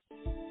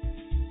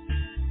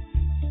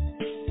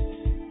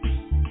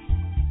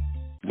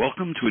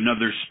Welcome to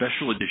another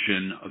special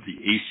edition of the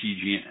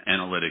ACG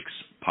Analytics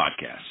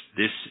podcast.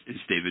 This is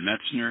David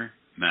Metzner,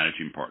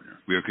 Managing Partner.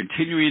 We are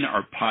continuing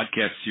our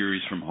podcast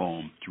series from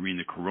home during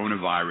the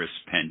coronavirus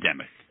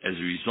pandemic. As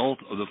a result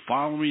of the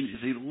following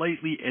is a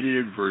lightly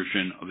edited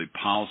version of a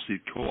policy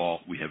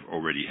call we have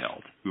already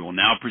held. We will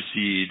now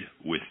proceed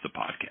with the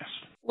podcast.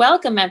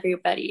 Welcome,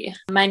 everybody.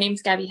 My name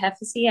is Gabby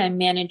Heffesy. I'm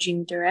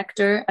Managing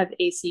Director of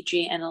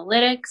ACG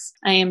Analytics.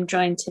 I am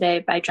joined today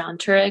by John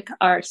Turek,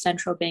 our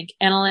central bank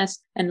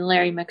analyst, and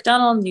Larry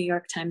McDonald, New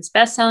York Times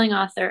bestselling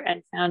author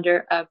and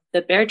founder of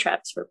the Bear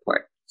Traps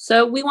Report.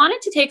 So we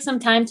wanted to take some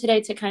time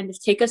today to kind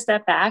of take a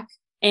step back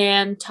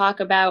and talk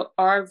about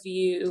our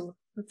view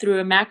through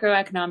a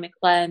macroeconomic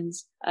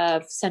lens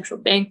of central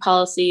bank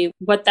policy,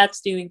 what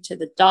that's doing to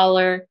the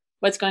dollar,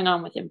 what's going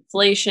on with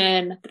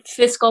inflation,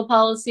 fiscal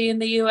policy in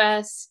the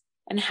US,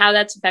 and how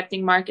that's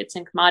affecting markets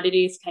and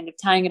commodities, kind of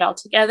tying it all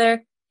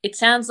together. It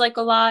sounds like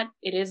a lot.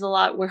 It is a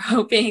lot. We're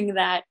hoping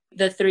that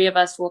the three of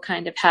us will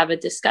kind of have a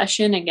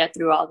discussion and get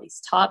through all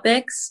these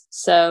topics.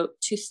 So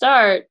to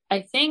start,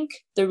 I think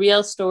the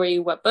real story,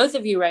 what both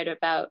of you write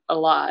about a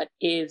lot,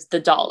 is the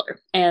dollar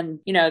and,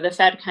 the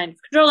Fed kind of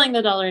controlling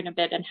the dollar in a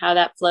bit and how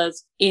that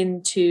flows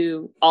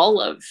into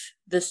all of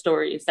the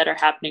stories that are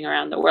happening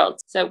around the world.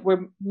 So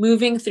we're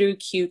moving through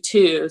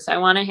Q2. So I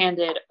want to hand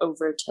it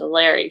over to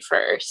Larry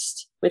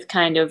first with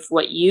kind of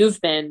what you've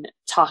been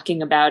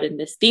talking about in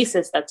this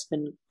thesis that's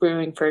been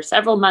brewing for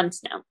several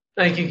months now.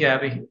 Thank you,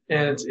 Gabby.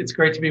 And it's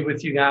great to be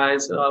with you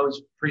guys. I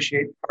always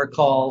appreciate our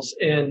calls.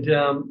 And,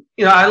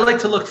 I like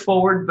to look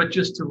forward, but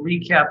just to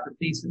recap the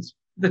thesis,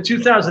 the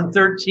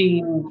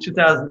 2013,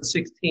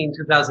 2016,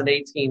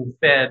 2018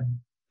 Fed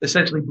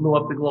essentially blew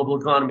up the global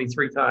economy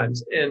three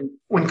times. And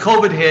when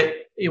COVID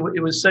hit, it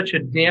was such a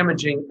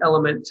damaging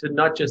element to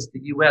not just the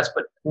U.S.,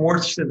 but more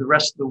to the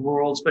rest of the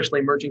world, especially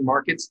emerging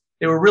markets.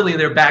 They were really,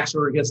 their backs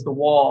were against the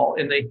wall,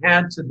 and they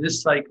had to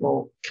this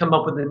cycle come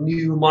up with a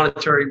new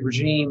monetary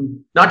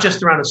regime, not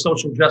just around a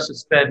social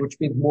justice Fed, which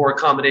means more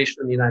accommodation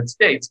in the United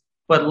States,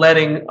 but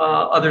letting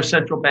other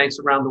central banks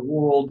around the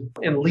world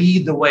and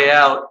lead the way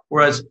out.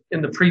 Whereas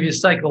in the previous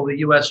cycle, the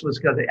U.S. was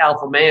kind of the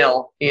alpha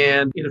male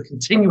and,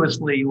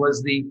 continuously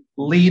was the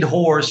lead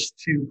horse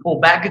to pull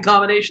back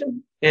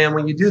accommodation. And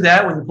when you do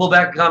that, when you pull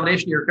back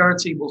accommodation, your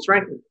currency will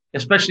strengthen,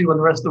 especially when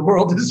the rest of the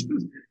world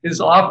is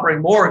offering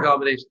more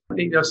accommodation.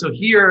 So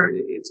here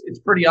it's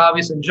pretty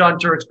obvious, and John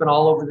Turek's been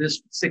all over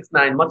this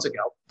 6-9 months ago.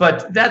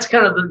 But that's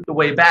kind of the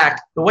way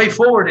back. The way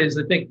forward is,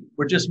 I think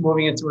we're just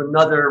moving into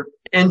another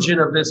engine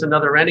of this,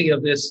 another ending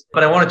of this.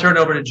 But I want to turn it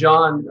over to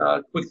John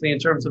quickly in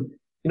terms of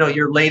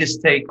your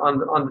latest take on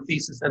the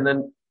thesis and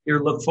then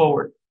your look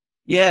forward.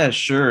 Yeah,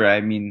 sure. I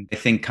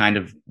think kind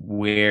of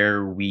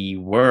where we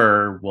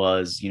were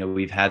was,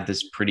 we've had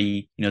this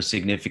pretty,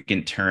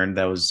 significant turn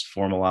that was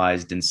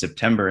formalized in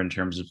September in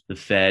terms of the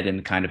Fed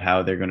and kind of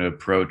how they're going to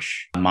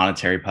approach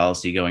monetary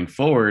policy going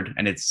forward.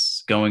 And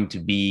it's going to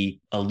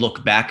be a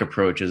look back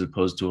approach as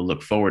opposed to a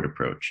look forward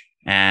approach.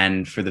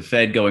 And for the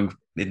Fed going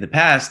in the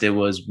past, it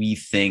was, we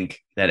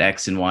think that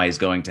X and Y is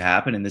going to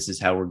happen, and this is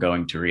how we're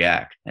going to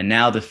react. And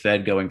now the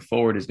Fed going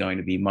forward is going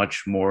to be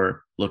much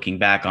more looking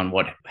back on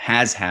what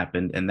has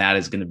happened, and that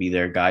is going to be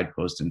their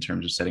guidepost in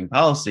terms of setting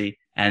policy.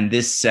 And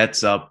this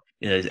sets up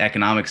an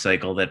economic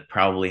cycle that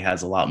probably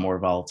has a lot more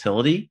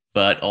volatility,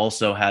 but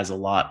also has a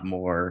lot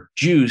more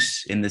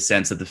juice in the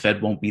sense that the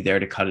Fed won't be there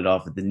to cut it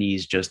off at the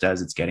knees just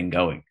as it's getting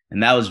going.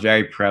 And that was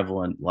very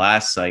prevalent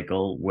last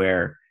cycle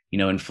where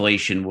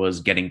inflation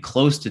was getting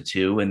close to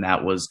 2, and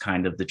that was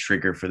kind of the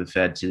trigger for the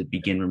Fed to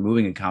begin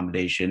removing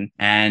accommodation.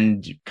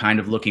 And kind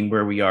of looking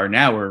where we are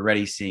now, we're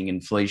already seeing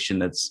inflation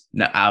that's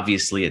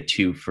obviously at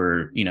 2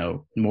 for,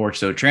 more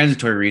so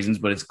transitory reasons,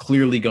 but it's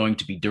clearly going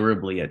to be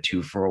durably at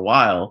 2 for a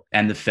while.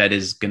 And the Fed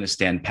is going to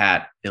stand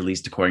pat, at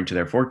least according to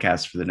their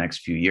forecast, for the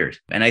next few years.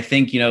 And I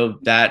think,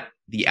 that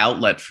the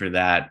outlet for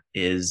that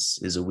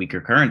is a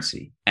weaker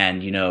currency.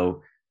 And,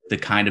 the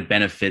kind of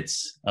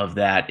benefits of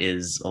that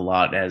is a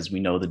lot, as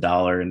we know, the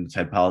dollar and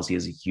Fed policy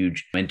has a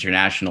huge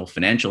international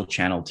financial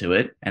channel to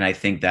it. And I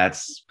think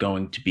that's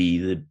going to be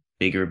the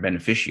bigger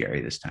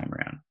beneficiary this time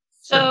around.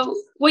 So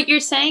what you're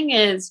saying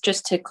is,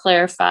 just to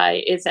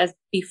clarify, is as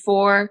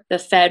before the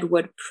Fed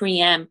would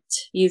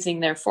preempt using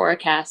their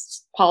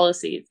forecast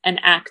policies and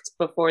act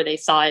before they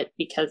saw it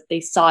because they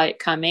saw it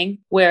coming.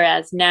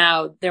 Whereas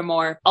now they're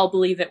more, I'll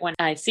believe it when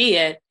I see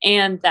it,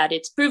 and that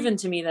it's proven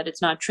to me that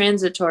it's not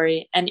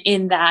transitory. And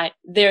in that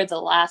they're the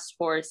last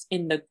horse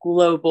in the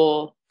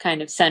global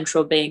kind of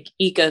central bank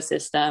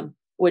ecosystem,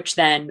 which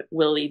then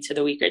will lead to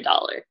the weaker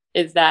dollar.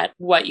 Is that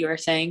what you are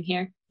saying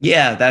here?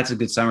 Yeah, that's a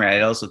good summary.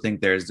 I also think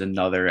there's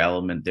another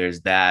element.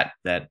 There's that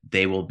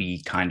they will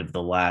be kind of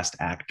the last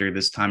actor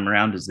this time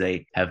around, as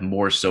they have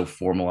more so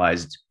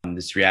formalized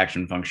this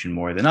reaction function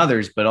more than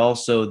others, but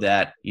also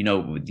that,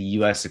 the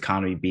US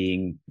economy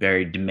being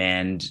very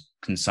demand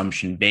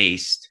consumption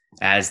based,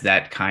 as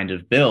that kind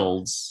of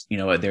builds,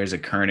 there's a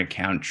current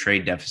account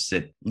trade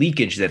deficit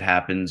leakage that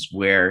happens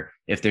where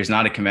if there's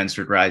not a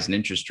commensurate rise in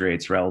interest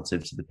rates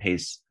relative to the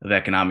pace of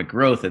economic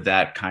growth,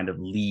 that kind of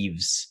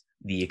leaves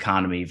the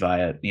economy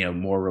via,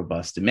 more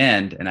robust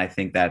demand. And I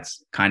think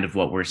that's kind of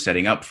what we're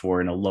setting up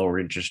for in a lower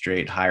interest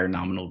rate, higher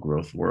nominal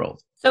growth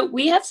world. So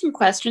we have some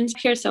questions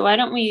here. So why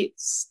don't we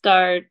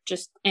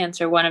just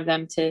answer one of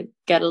them to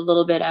get a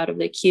little bit out of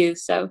the queue.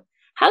 So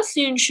how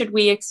soon should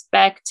we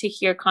expect to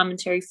hear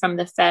commentary from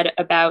the Fed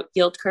about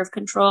yield curve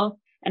control,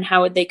 and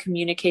how would they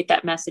communicate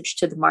that message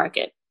to the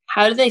market?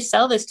 How do they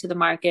sell this to the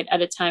market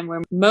at a time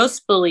where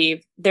most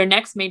believe their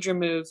next major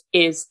move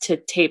is to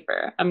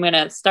taper? I'm going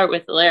to start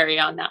with Larry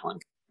on that one.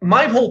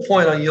 My whole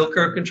point on yield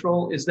curve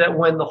control is that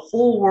when the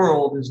whole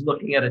world is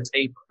looking at a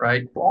taper,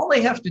 right, all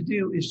they have to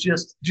do is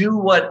just do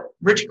what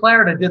Rich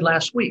Clarida did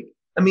last week.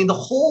 I mean, the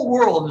whole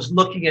world is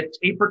looking at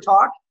taper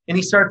talk, and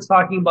he starts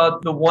talking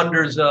about the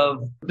wonders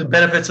of the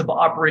benefits of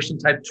operation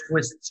type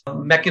twist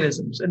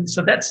mechanisms. And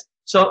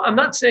so I'm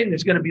not saying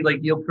there's going to be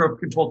like yield curve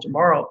control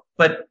tomorrow,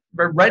 but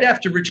right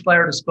after Rich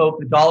Clarida spoke,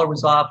 the dollar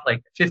was off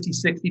like 50,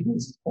 60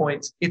 basis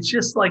points. It's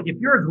just like, if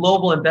you're a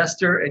global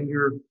investor and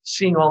you're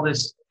seeing all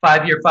this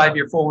five-year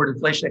forward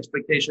inflation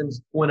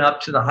expectations went up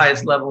to the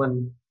highest level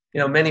in,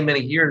 many, many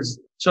years.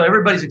 So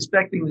everybody's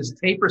expecting this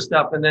taper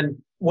stuff. And then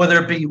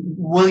whether it be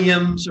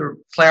Williams or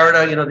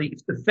Clarida,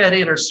 the Fed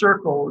inner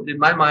circle in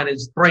my mind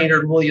is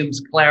Brainerd,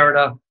 Williams,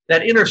 Clarida.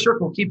 That inner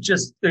circle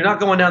they're not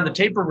going down the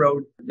taper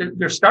road.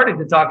 They're starting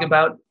to talk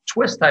about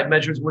twist type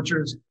measures, which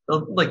is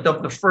like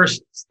the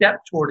first step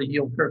toward a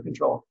yield curve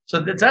control. So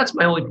that's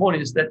my only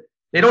point, is that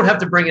they don't have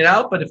to bring it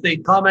out, but if they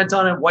comment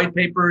on it, white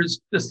papers,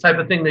 this type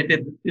of thing they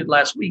did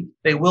last week,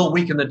 they will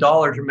weaken the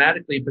dollar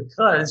dramatically,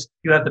 because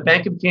you have the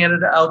Bank of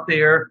Canada out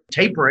there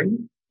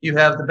tapering. You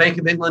have the Bank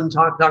of England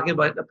talking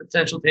about a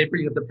potential taper.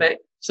 You have the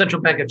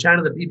Central Bank of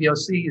China, the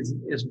PBOC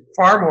is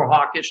far more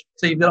hawkish.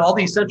 So you've got all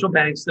these central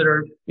banks that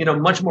are,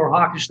 much more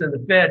hawkish than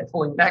the Fed,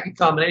 pulling back a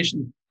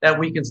combination that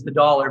weakens the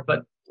dollar.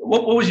 But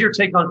what was your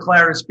take on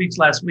Clarida's speech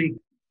last week?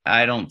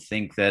 I don't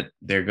think that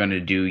they're going to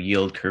do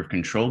yield curve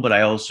control, but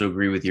I also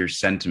agree with your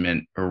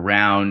sentiment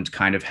around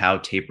kind of how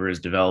taper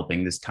is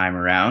developing this time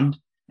around.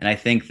 And I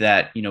think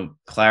that,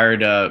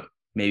 Clarida,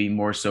 maybe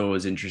more so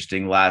was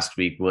interesting last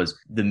week, was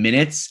the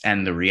minutes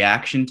and the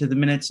reaction to the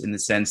minutes, in the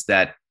sense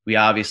that we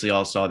obviously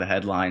all saw the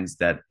headlines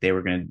that they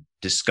were going to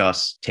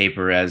discuss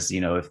taper as,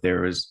 if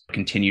there was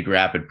continued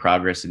rapid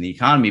progress in the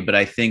economy. But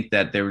I think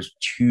that there was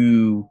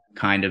two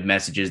kind of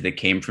messages that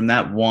came from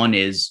that. One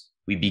is,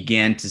 we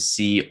began to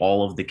see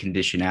all of the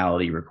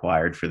conditionality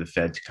required for the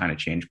Fed to kind of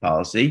change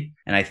policy.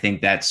 And I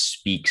think that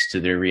speaks to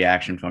their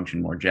reaction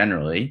function more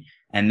generally.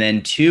 And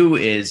then two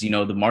is,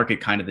 the market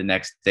kind of the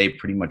next day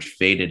pretty much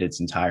faded its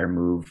entire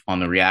move on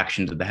the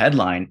reaction to the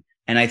headline.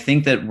 And I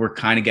think that we're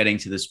kind of getting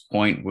to this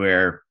point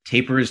where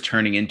taper is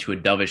turning into a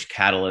dovish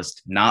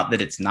catalyst. Not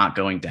that it's not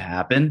going to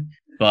happen,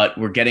 but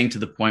we're getting to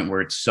the point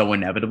where it's so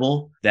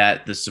inevitable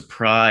that the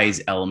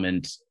surprise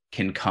element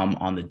can come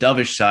on the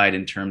dovish side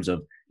in terms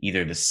of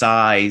either the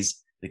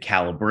size, the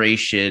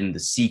calibration, the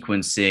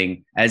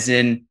sequencing, as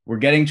in we're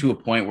getting to a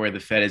point where the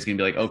Fed is going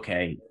to be like,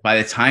 okay,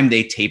 by the time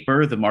they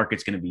taper, the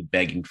market's going to be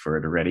begging for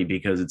it already,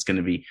 because it's going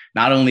to be,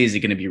 not only is it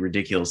going to be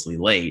ridiculously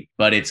late,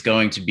 but it's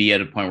going to be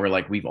at a point where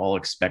like we've all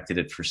expected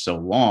it for so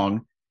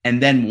long.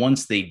 And then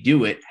once they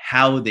do it,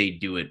 how they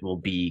do it will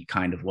be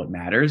kind of what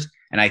matters.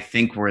 And I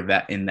think we're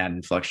in that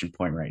inflection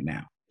point right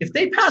now. If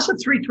they pass a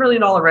 $3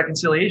 trillion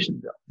reconciliation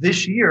bill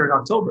this year in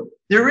October,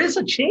 there is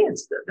a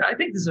chance that I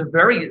think there's a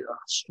very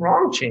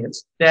strong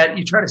chance that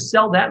you try to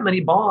sell that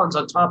many bonds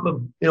on top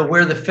of,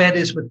 where the Fed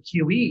is with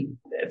QE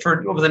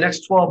for over the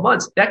next 12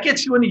 months. That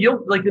gets you into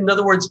yield. Like, in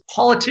other words,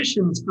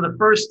 politicians for the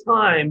first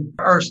time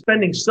are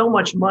spending so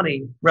much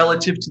money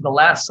relative to the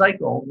last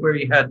cycle where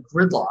you had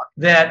gridlock,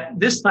 that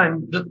this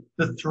time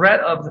the threat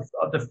of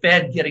the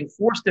Fed getting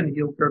forced into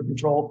yield curve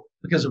control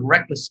because of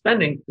reckless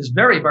spending is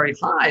very, very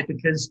high,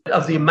 because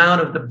of the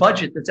amount of the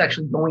budget that's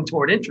actually going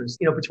toward interest,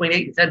 between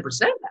 8 and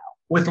 10% now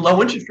with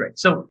low interest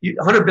rates. So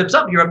 100 bips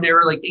up, you're up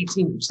near like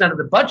 18% of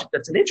the budget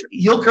that's an interest.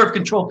 Yield curve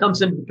control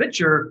comes into the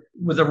picture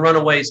with a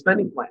runaway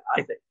spending plan,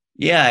 I think.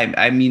 Yeah,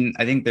 I mean,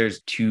 I think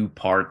there's two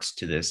parts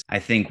to this. I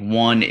think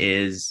one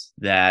is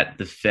that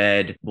the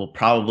Fed will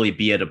probably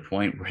be at a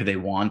point where they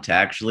want to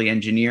actually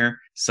engineer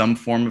some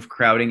form of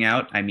crowding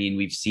out. I mean,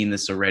 we've seen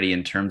this already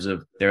in terms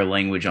of their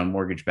language on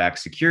mortgage-backed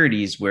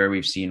securities, where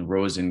we've seen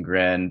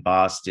Rosengren,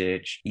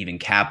 Bostic, even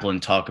Kaplan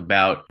talk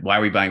about, why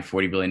are we buying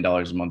 $40 billion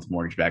a month of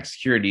mortgage-backed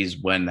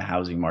securities when the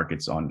housing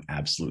market's on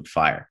absolute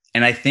fire?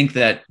 And I think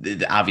that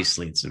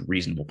obviously it's a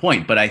reasonable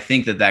point, but I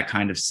think that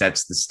kind of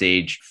sets the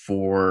stage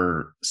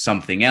for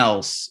something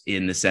else,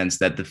 in the sense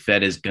that the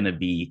Fed is going to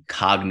be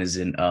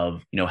cognizant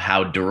of,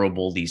 how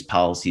durable these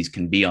policies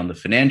can be on the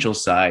financial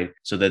side,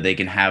 so that they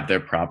can have their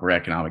proper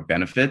economic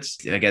benefits.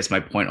 I guess my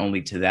point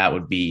only to that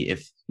would be,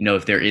 if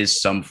if there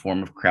is some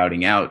form of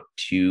crowding out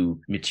to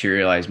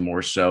materialize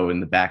more so in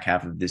the back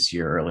half of this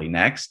year, early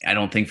next. I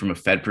don't think from a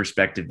Fed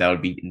perspective, that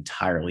would be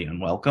entirely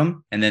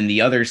unwelcome. And then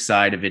the other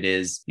side of it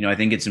is, I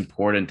think it's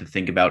important to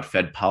think about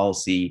Fed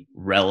policy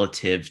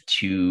relative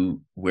to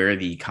where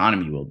the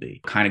economy will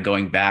be. Kind of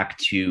going back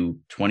to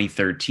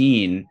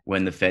 2013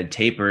 when the Fed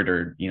tapered,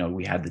 or,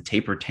 we had the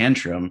taper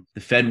tantrum,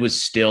 the Fed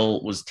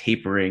was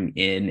tapering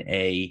in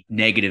a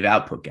negative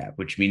output gap,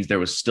 which means there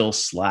was still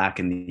slack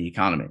in the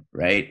economy,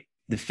 right?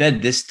 The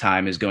Fed this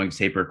time is going to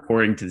taper.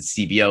 According to the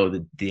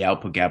CBO, the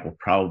output gap will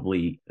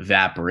probably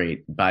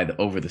evaporate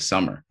over the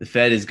summer. The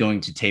Fed is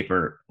going to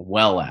taper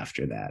well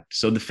after that.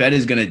 So the Fed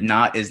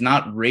is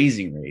not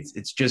raising rates.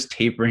 It's just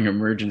tapering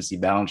emergency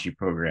balance sheet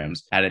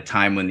programs at a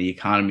time when the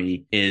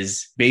economy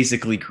is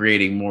basically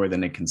creating more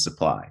than it can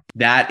supply.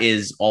 That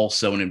is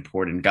also an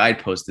important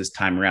guidepost this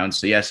time around.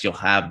 So yes, you'll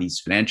have these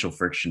financial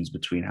frictions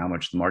between how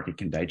much the market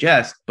can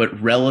digest, but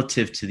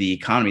relative to the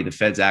economy, the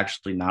Fed's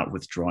actually not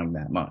withdrawing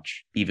that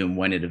much, even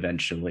when it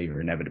eventually or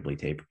inevitably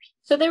tapers.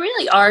 So they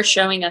really are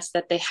showing us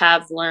that they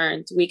have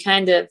learned. We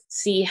kind of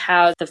see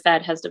how the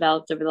Fed has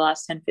developed over the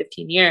last 10,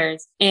 15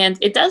 years. And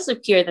it does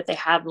appear that they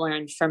have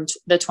learned from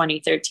the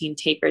 2013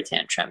 taper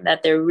tantrum,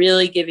 that they're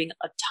really giving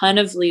a ton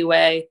of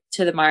leeway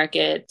to the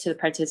market, to the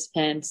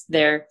participants.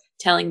 They're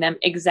telling them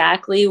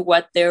exactly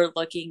what they're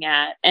looking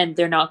at, and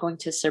they're not going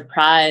to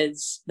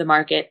surprise the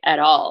market at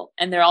all.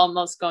 And they're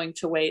almost going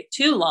to wait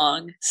too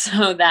long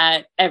so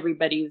that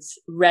everybody's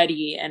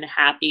ready and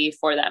happy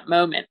for that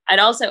moment. I'd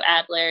also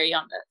add, Larry,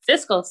 on the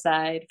fiscal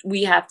side,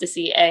 we have to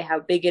see A, how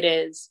big it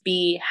is,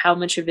 B, how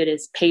much of it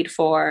is paid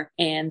for,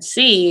 and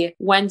C,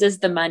 when does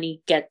the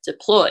money get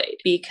deployed?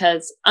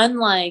 Because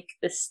unlike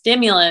the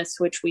stimulus,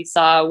 which we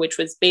saw, which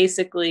was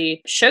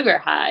basically sugar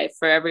high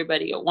for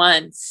everybody at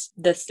once,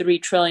 the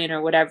 $3 trillion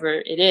or whatever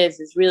it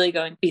is really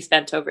going to be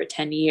spent over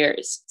 10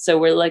 years. So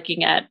we're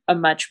looking at a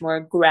much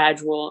more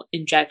gradual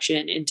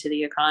injection into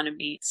the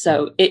economy.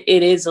 So it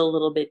is a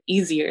little bit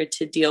easier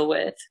to deal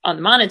with on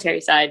the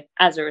monetary side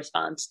as a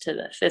response to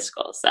the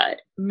fiscal side.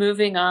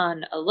 Moving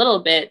on a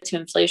little bit to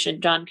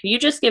inflation, John, can you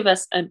just give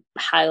us a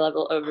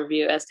high-level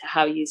overview as to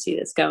how you see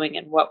this going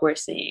and what we're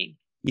seeing?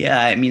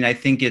 Yeah, I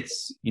think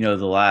it's, the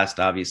last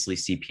obviously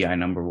CPI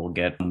number we'll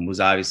get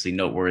was obviously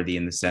noteworthy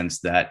in the sense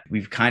that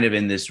we've kind of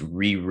in this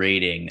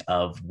re-rating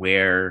of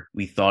where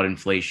we thought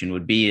inflation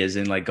would be, as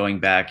in like going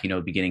back,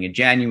 beginning of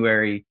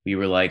January, we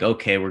were like,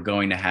 okay, we're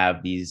going to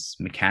have these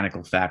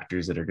mechanical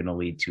factors that are going to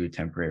lead to a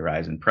temporary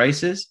rise in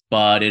prices,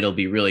 but it'll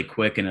be really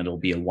quick and it'll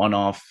be a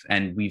one-off.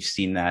 And we've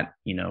seen that,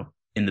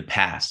 in the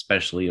past,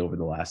 especially over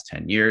the last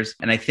 10 years.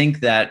 And I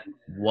think that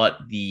what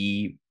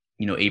the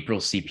April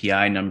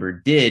CPI number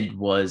did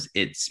was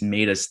it's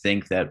made us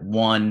think that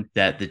one,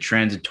 that the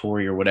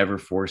transitory or whatever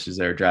forces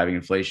that are driving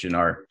inflation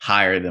are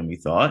higher than we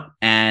thought.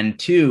 And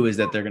two is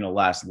that they're going to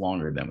last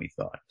longer than we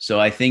thought. So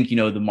I think,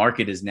 the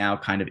market is now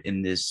kind of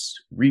in this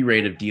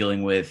re-rate of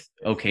dealing with,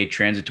 okay,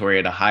 transitory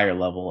at a higher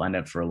level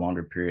and for a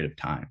longer period of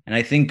time. And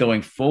I think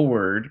going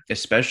forward,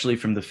 especially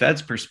from the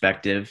Fed's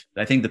perspective,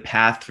 I think the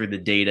path for the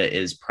data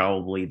is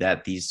probably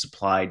that these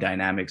supply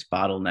dynamics,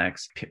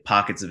 bottlenecks,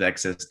 pockets of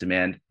excess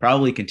demand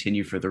probably continue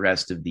for the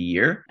rest of the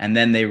year. And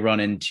then they run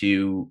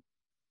into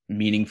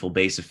meaningful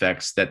base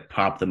effects that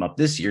pop them up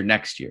this year,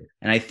 next year.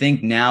 And I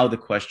think now the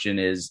question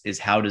is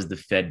how does the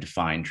Fed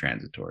define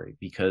transitory?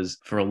 Because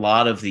for a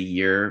lot of the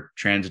year,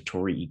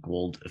 transitory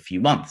equaled a few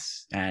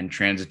months, and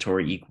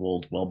transitory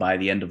equaled, well, by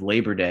the end of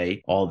Labor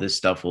Day, all this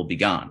stuff will be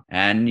gone.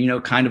 And,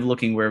 kind of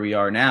looking where we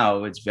are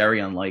now, it's very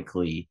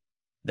unlikely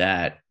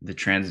that the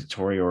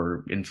transitory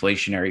or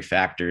inflationary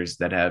factors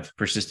that have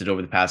persisted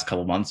over the past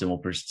couple of months and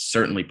will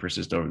certainly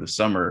persist over the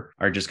summer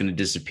are just going to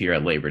disappear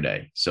at Labor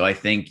Day. So I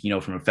think,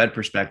 from a Fed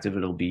perspective,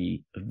 it'll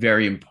be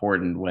very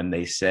important when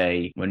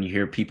you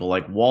hear people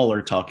like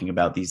Waller talking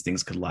about these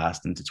things could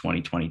last into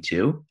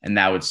 2022, and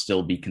that would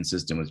still be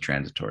consistent with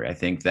transitory. I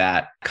think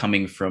that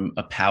coming from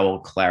a Powell,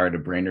 Clara to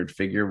Brainerd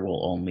figure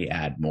will only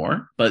add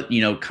more. But,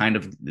 kind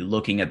of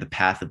looking at the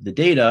path of the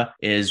data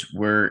is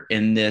we're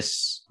in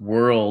this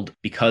world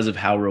because of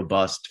how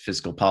robust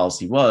fiscal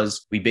policy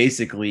was, we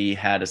basically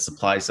had a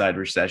supply side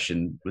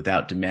recession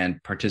without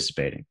demand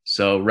participating.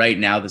 So right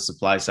now, the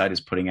supply side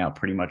is putting out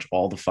pretty much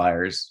all the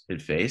fires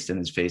it faced and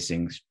is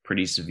facing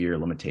pretty severe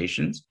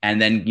limitations.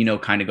 And then,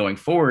 kind of going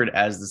forward,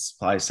 as the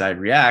supply side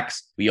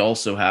reacts, we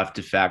also have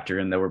to factor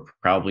in that we're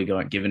probably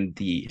going, given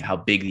how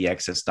big the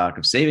excess stock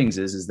of savings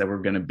is that we're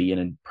going to be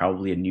in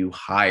probably a new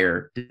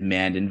higher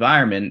demand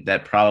environment.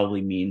 That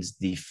probably means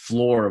the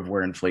floor of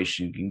where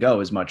inflation can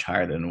go is much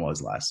higher than it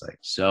was last cycle.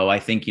 So I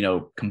think,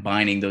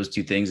 combining those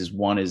two things is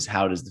one is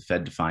how does the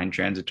Fed define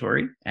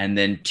transitory? And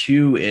then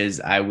two is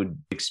I would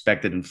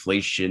expect that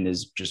inflation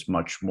is just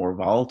much more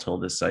volatile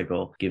this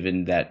cycle,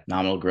 given that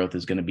nominal growth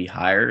is going to be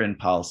higher and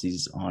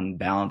policies on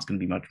balance going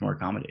to be much more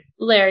accommodating.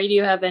 Larry, do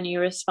you have any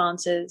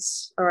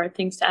responses or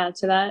things to add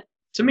to that?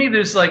 To me,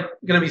 there's like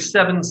going to be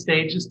 7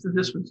 stages to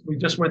this. We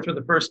just went through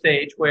the first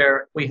stage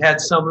where we had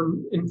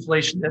some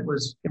inflation that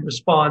was in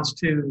response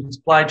to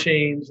supply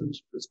chains, in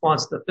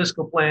response to the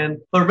fiscal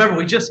plan. But remember,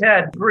 we just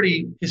had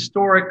pretty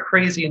historic,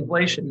 crazy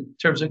inflation in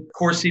terms of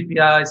core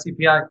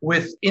CPI,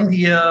 with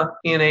India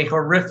in a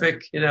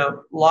horrific,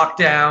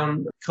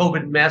 lockdown,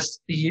 COVID mess.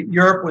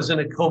 Europe was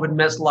in a COVID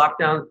mess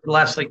lockdown for the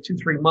last like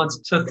 2-3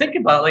 months. So think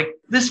about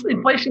this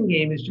inflation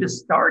game is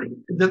just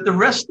starting. The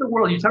rest of the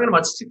world, you're talking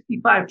about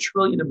 65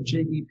 trillion of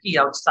GDP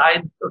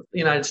outside of the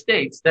United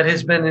States that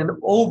has been in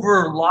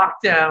over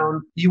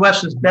lockdown. The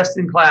U.S. is best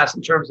in class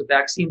in terms of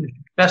vaccine,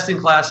 best in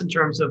class in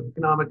terms of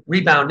economic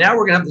rebound. Now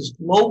we're going to have this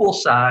global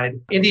side.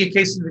 India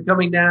cases are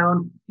coming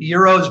down. The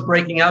euro is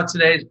breaking out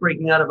today. It's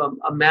breaking out of a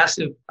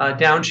massive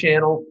down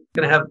channel.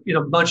 Going to have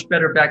much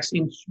better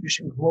vaccine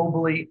distribution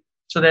globally.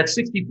 So that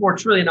 64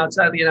 trillion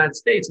outside of the United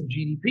States of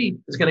GDP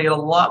is going to get a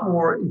lot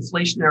more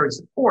inflationary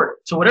support.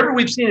 So whatever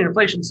we've seen in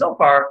inflation so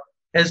far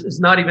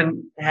has not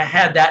even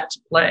had that to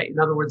play. In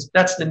other words,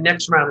 that's the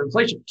next round of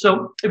inflation.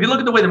 So if you look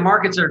at the way the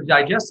markets are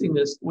digesting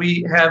this,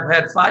 we have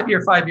had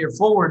 5-year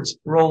forwards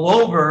roll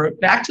over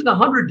back to the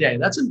 100-day.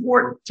 That's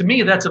important. To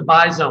me, that's a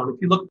buy zone.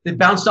 If you look, they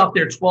bounced off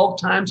there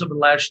 12 times over the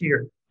last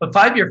year. But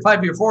 5-year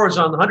forwards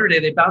on the 100-day,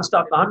 they bounced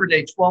off the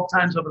 100-day 12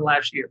 times over the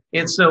last year.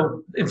 And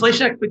so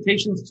inflation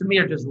expectations to me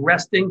are just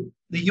resting.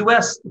 The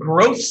U.S.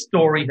 growth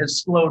story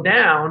has slowed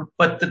down,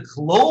 but the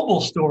global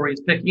story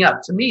is picking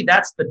up. To me,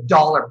 that's the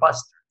dollar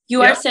buster.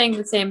 You are saying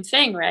the same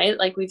thing, right?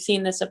 Like we've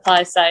seen the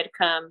supply side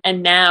come,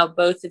 and now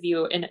both of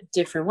you in a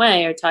different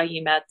way are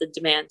talking about the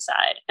demand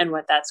side and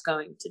what that's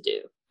going to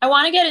do. I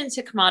want to get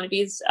into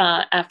commodities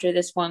after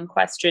this one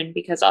question,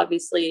 because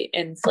obviously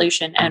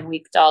inflation and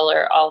weak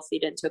dollar all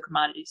feed into a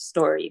commodity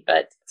story.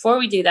 But before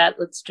we do that,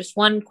 let's just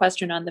one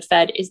question on the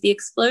Fed. Is the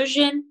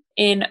explosion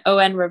in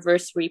ON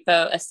reverse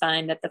repo a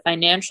sign that the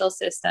financial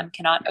system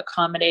cannot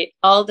accommodate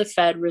all the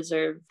Fed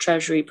Reserve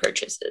Treasury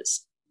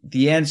purchases?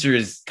 The answer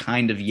is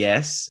kind of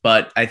yes,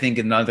 but I think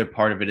another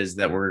part of it is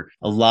that a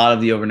lot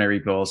of the overnight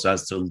repo also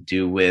has to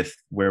do with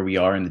where we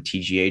are in the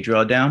TGA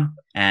drawdown.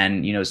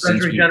 And,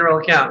 Treasury General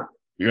Account.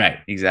 Right,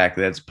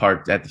 exactly. That's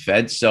parked at the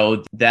Fed.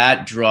 So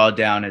that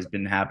drawdown has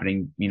been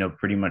happening,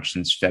 pretty much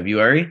since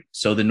February.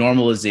 So the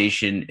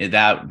normalization,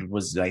 that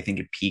was, I think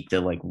it peaked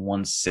at like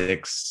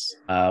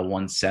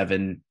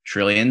 1.7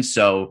 trillion.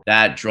 So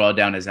that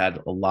drawdown has had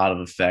a lot of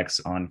effects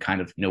on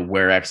kind of,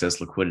 where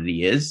excess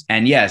liquidity is.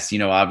 And yes,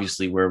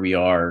 obviously where we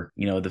are,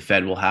 the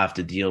Fed will have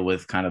to deal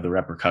with kind of the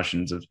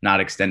repercussions of not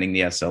extending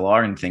the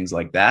SLR and things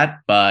like that.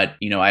 But,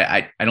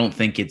 I don't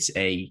think it's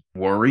a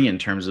worry in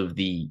terms of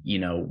the,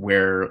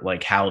 where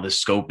how the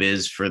scope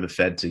is for the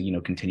Fed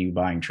to, continue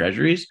buying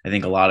treasuries. I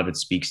think a lot of it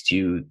speaks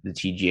to the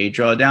TGA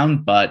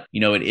drawdown, but,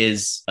 it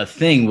is a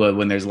thing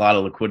when there's a lot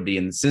of liquidity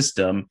in the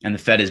system and the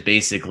Fed is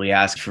basically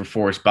asking for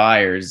forced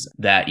buyers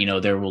that,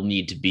 there will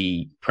need to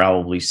be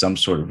probably some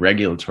sort of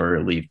regulatory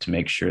relief to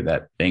make sure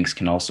that banks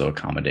can also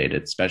accommodate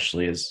it,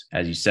 especially as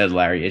you said,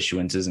 Larry,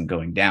 issuance isn't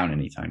going down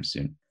anytime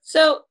soon.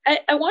 So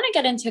I want to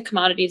get into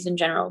commodities in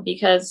general,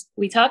 because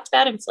we talked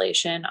about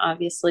inflation,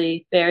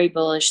 obviously very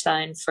bullish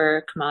sign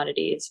for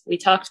commodities. We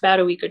talked about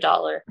a weaker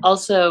dollar,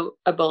 also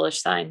a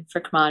bullish sign for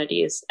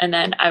commodities. And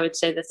then I would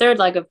say the third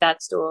leg of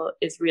that stool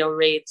is real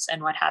rates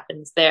and what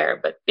happens there.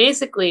 But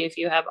basically, if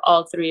you have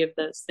all three of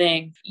those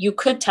things, you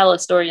could tell a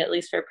story, at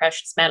least for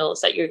precious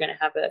metals, that you're going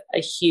to have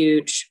a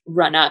huge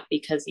run up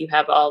because you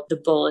have all the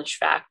bullish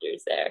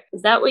factors there.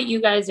 Is that what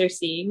you guys are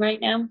seeing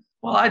right now?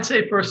 Well, I'd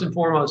say first and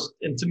foremost,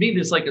 and to me,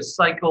 there's like a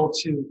cycle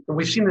and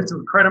we've seen this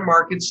in credit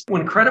markets.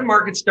 When credit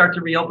markets start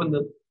to reopen,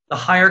 the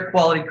higher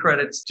quality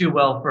credits do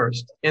well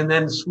first. And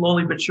then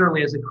slowly but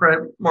surely, as the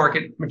credit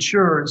market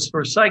matures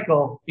for a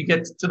cycle, you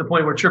get to the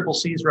point where triple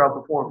C's are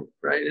outperforming,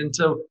 right? And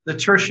so the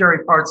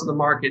tertiary parts of the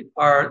market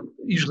are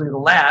usually the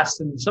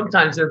last, and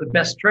sometimes they're the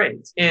best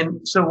trades.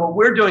 And so what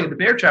we're doing at the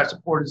Bear Chart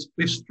Support is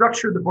we've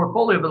structured the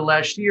portfolio over the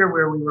last year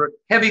where we were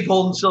heavy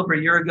gold and silver a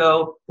year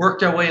ago,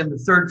 worked our way in the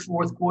third,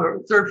 fourth quarter,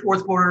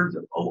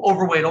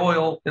 overweight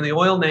oil and the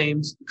oil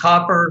names,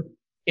 copper.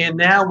 And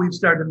now we've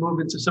started to move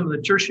into some of the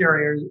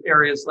tertiary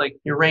areas like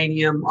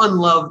uranium,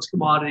 unloved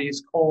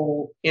commodities,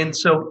 coal. And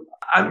so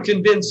I'm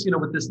convinced,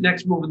 with this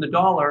next move in the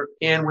dollar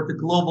and with the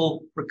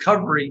global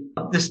recovery,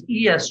 this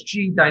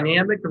ESG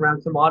dynamic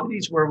around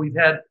commodities where we've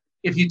had,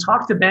 if you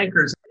talk to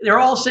bankers, they're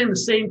all saying the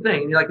same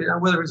thing. Like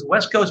whether it's a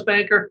West Coast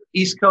banker,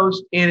 East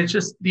Coast, and it's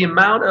just the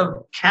amount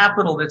of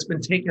capital that's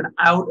been taken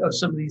out of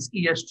some of these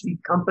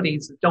ESG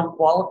companies that don't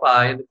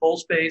qualify in the coal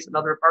space and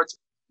other parts.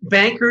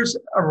 Bankers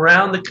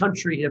around the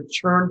country have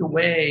turned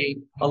away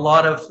a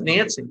lot of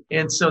financing.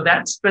 And so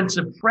that's been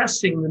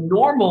suppressing the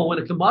normal with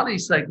a commodity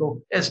cycle.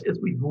 As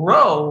we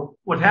grow,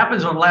 what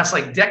happens over the last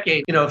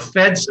decade,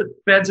 Fed's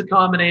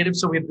accommodative.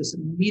 So we have this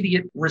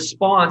immediate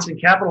response in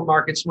capital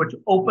markets, which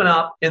open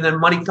up and then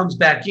money comes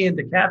back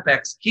into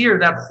CapEx. Here,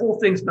 that whole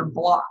thing's been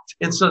blocked.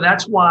 And so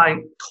that's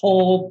why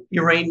coal,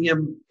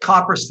 uranium,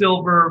 copper,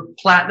 silver,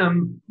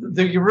 platinum,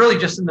 you're really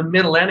just in the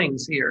middle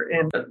innings here.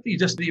 And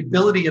just the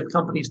ability of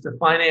companies to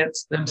finance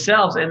finance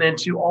themselves, and then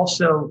to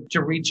also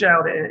to reach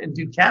out and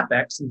do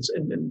CapEx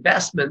and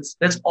investments.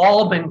 That's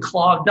all been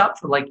clogged up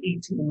for like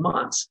 18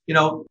 months.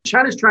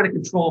 China's trying to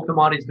control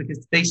commodities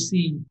because they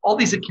see all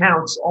these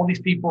accounts, all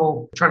these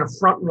people trying to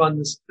front run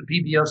the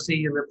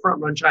PBOC and they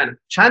front run China.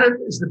 China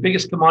is the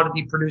biggest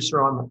commodity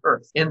producer on the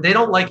earth, and they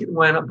don't like it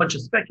when a bunch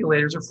of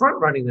speculators are front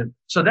running them.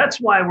 So that's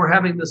why we're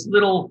having this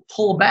little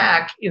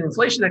pullback in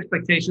inflation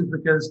expectations,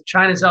 because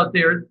China's out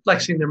there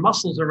flexing their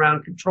muscles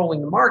around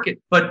controlling the market.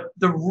 But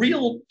the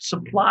real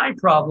supply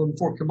problem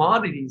for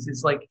commodities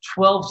is like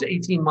 12 to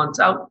 18 months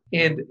out.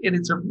 And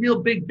it's a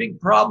real big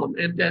problem.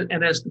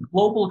 And as the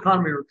global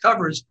economy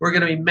recovers, we're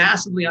going to be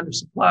massively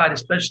undersupplied,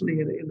 especially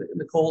in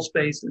the coal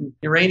space and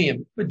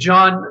uranium. But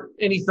John,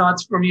 any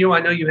thoughts from you? I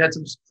know you had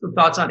some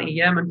thoughts on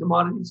EM and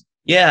commodities.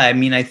 Yeah, I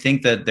mean, I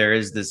think that there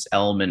is this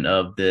element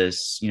of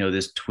this,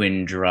 this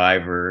twin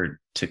driver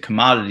to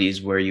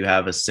commodities where you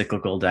have a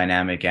cyclical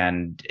dynamic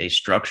and a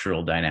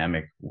structural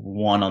dynamic.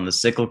 One on the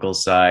cyclical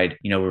side,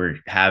 we're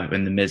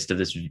in the midst of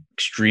this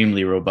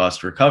extremely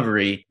robust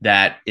recovery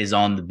that is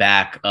on the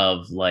back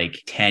of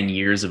like 10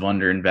 years of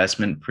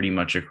underinvestment pretty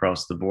much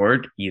across the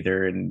board,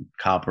 either in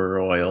copper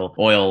or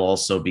oil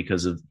also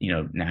because of,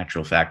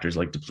 natural factors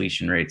like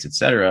depletion rates, et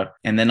cetera.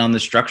 And then on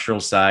the structural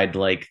side,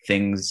 like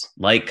things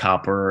like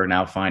copper are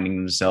now finding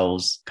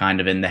themselves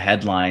kind of in the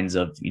headlines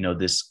of,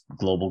 this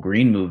global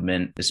green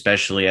movement,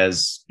 especially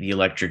as the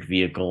electric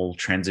vehicle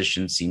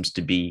transition seems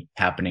to be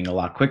happening a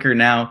lot quicker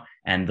now.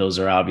 And those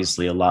are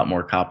obviously a lot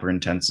more copper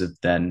intensive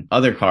than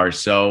other cars.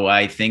 So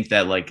I think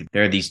that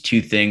there are these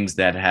two things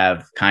that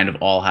have kind of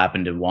all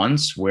happened at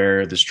once,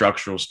 where the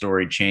structural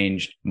story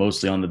changed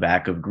mostly on the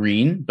back of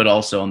green, but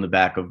also on the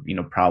back of,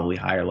 probably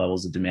higher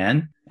levels of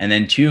demand. And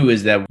then two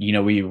is that,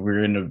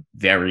 we're in a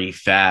very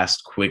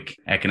fast, quick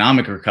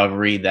economic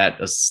recovery that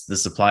the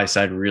supply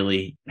side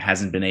really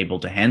hasn't been able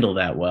to handle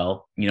that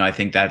well. I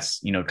think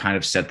that's, kind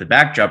of set the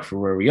backdrop for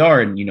where we are.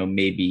 And,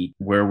 maybe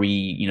where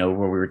we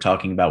were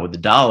talking about with the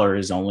dollar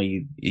is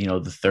only,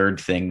 the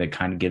third thing that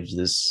kind of gives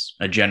this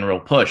a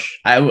general push.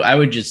 I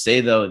would just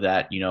say, though,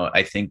 that,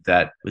 I think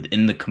that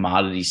within the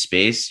commodity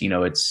space,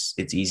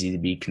 it's easy to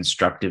be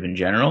constructive in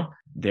general.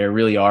 There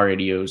really are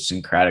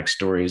idiosyncratic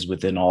stories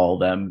within all of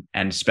them.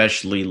 And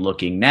especially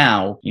looking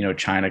now,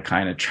 China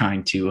kind of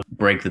trying to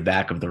break the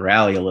back of the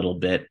rally a little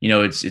bit.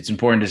 It's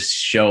important to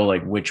show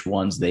like which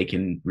ones they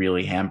can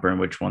really hamper and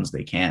which ones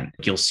they can't.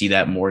 You'll see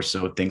that more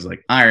so with things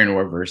like iron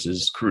ore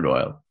versus crude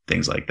oil,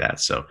 things like that.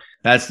 So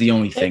that's the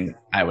only thing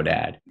I would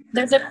add.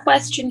 There's a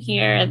question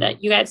here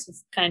that you guys have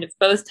kind of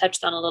both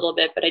touched on a little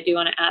bit, but I do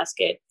want to ask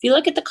it. If you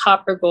look at the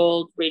copper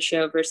gold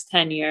ratio versus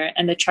 10-year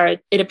and the chart,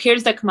 it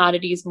appears that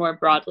commodities more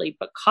broadly,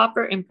 but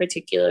copper in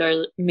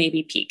particular may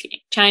be peaking.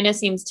 China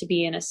seems to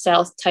be in a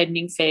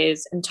self-tightening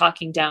phase and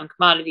talking down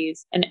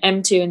commodities, and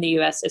M2 in the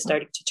US is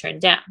starting to turn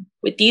down.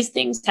 With these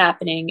things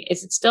happening,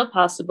 is it still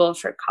possible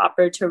for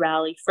copper to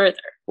rally further?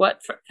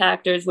 What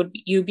factors would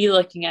you be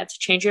looking at to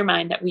change your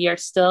mind that we are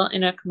still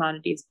in a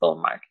commodities bull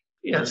market?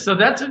 Yeah, so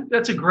that's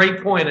a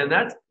great point. And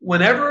that's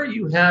whenever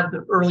you have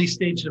the early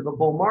stages of a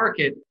bull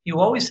market, you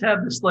always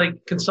have this like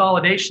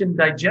consolidation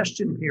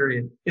digestion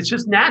period. It's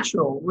just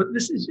natural.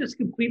 This is just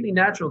completely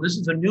natural. This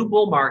is a new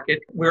bull market.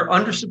 We're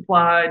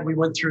undersupplied. We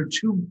went through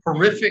two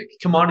horrific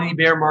commodity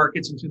bear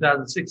markets in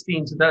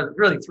 2016,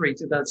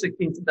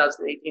 2018,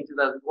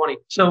 2020.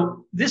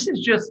 So this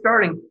is just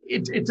starting.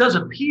 It does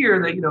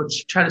appear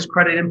that, China's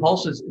credit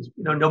impulse is,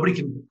 nobody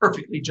can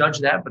perfectly judge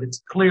that, but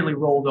it's clearly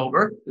rolled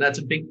over. And that's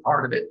a big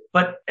part of it.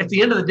 But at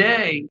the end of the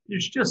day,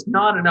 there's just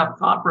not enough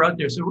copper out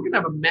there. So we're going to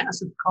have a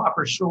massive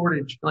copper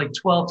shortage in like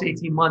 12 to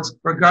 18 months,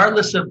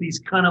 regardless of these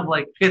kind of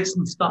like pits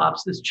and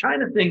stops. This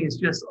China thing is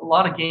just a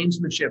lot of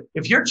gamesmanship.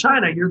 If you're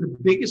China, you're the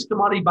biggest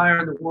commodity buyer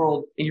in the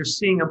world, and you're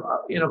seeing,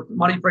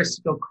 commodity prices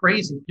go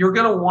crazy. You're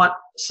going to want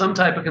some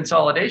type of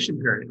consolidation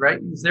period, right?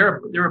 Because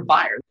they're a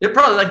buyer. They're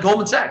probably like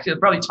Goldman Sachs. They're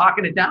probably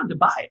talking it down to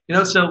buy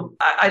it. So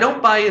I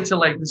don't buy into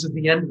like this is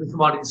the end of the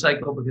commodity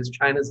cycle, because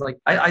China's like,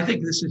 I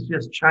think this is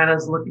just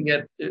China's looking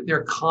at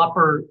their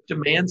copper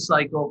demand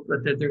cycle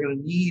that they're going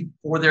to need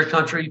for their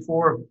country,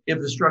 for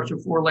infrastructure,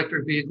 for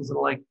electric vehicles and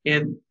the like.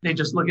 And they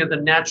just look at the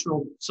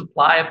natural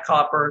supply of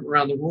copper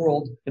around the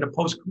world in a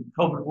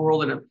post-COVID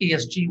world, in an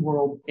ESG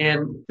world,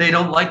 and they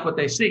don't like what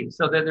they see.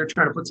 So they're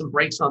trying to put some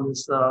brakes on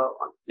this,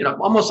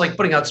 almost like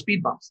putting out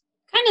speed bumps.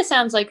 Kind of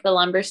sounds like the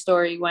lumber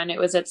story when it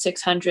was at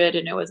 600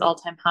 and it was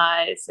all-time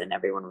highs and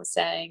everyone was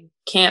saying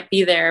can't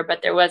be there,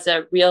 but there was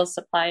a real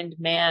supply and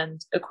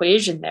demand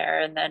equation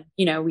there. And then,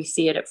 we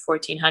see it at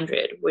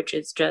 1400, which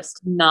is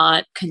just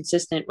not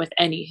consistent with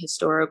any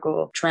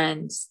historical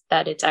trends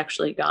that it's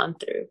actually gone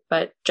through.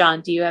 But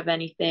John, do you have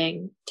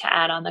anything to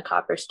add on the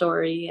copper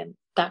story and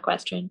that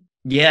question?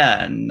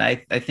 Yeah, and I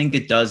think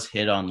it does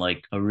hit on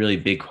like a really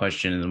big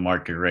question in the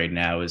market right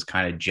now is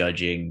kind of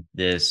judging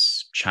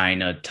this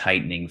China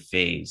tightening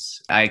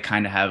phase. I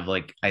kind of have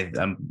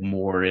I'm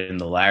more in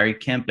the Larry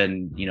camp,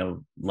 and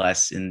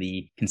less in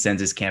the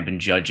consensus camp and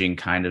judging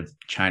kind of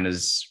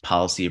China's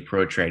policy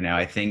approach right now.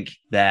 I think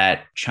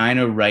that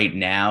China right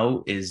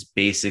now is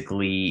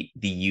basically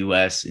the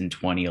US in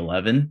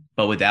 2011,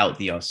 but without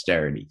the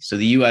austerity. So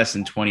the US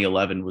in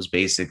 2011 was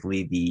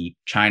basically the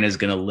China's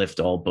going to lift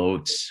all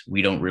boats.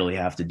 We don't really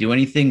have to do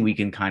anything. We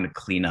can kind of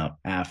clean up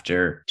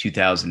after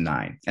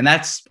 2009. And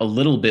that's a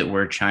little bit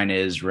where China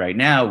is right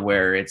now,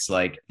 where it's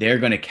like they're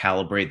going to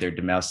calibrate their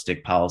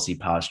domestic policy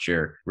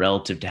posture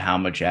relative to how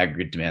much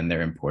aggregate demand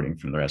they're importing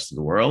from the rest of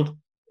the world.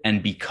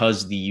 And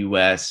because the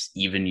US,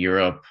 even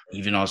Europe,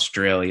 even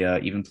Australia,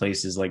 even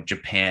places like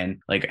Japan,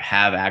 like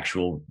have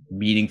actual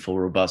meaningful,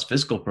 robust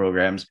fiscal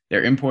programs,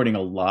 they're importing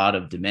a lot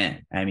of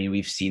demand. I mean,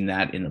 we've seen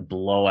that in a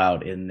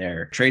blowout in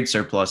their trade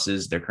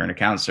surpluses, their current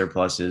account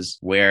surpluses,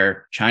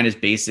 where China's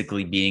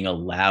basically being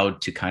allowed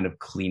to kind of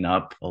clean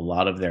up a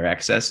lot of their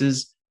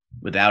excesses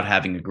without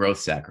having a growth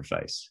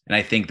sacrifice. And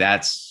I think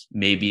that's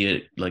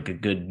maybe a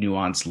good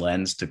nuanced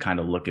lens to kind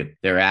of look at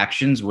their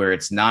actions, where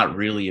it's not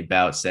really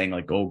about saying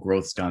like, oh,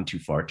 growth's gone too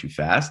far too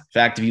fast. In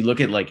fact, if you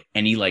look at like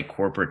any like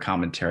corporate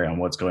commentary on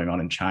what's going on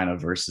in China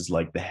versus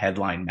like the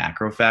headline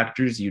macro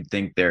factors, you'd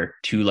think they're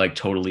two like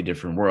totally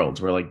different worlds,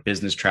 where like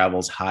business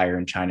travel's higher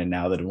in China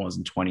now than it was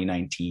in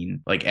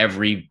 2019. Like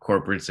every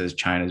corporate says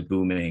China's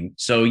booming.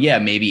 So yeah,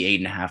 maybe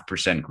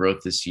 8.5%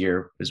 growth this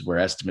year is where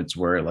estimates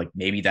were. Like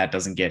maybe that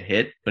doesn't get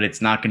hit, but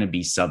it's not going to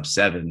be sub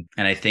 7.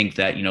 And I think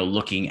that,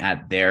 looking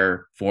at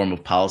their form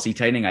of policy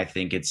tightening, I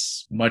think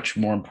it's much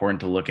more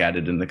important to look at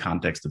it in the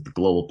context of the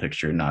global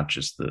picture, not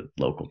just the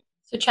local.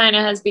 So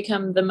China has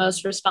become the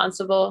most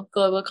responsible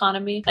global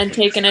economy and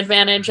taken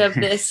advantage of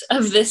this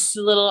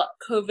little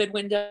COVID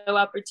window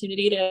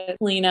opportunity to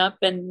clean up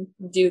and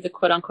do the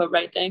quote unquote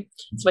right thing.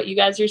 That's what you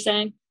guys are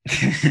saying.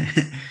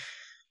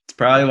 It's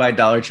probably why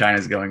dollar China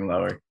is going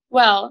lower.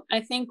 Well,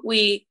 I think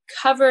we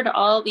covered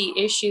all the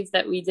issues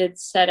that we did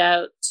set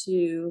out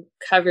to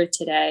cover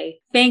today.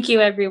 Thank you,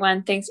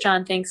 everyone. Thanks,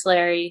 John. Thanks,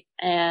 Larry.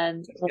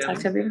 And we'll talk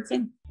to everyone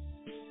soon.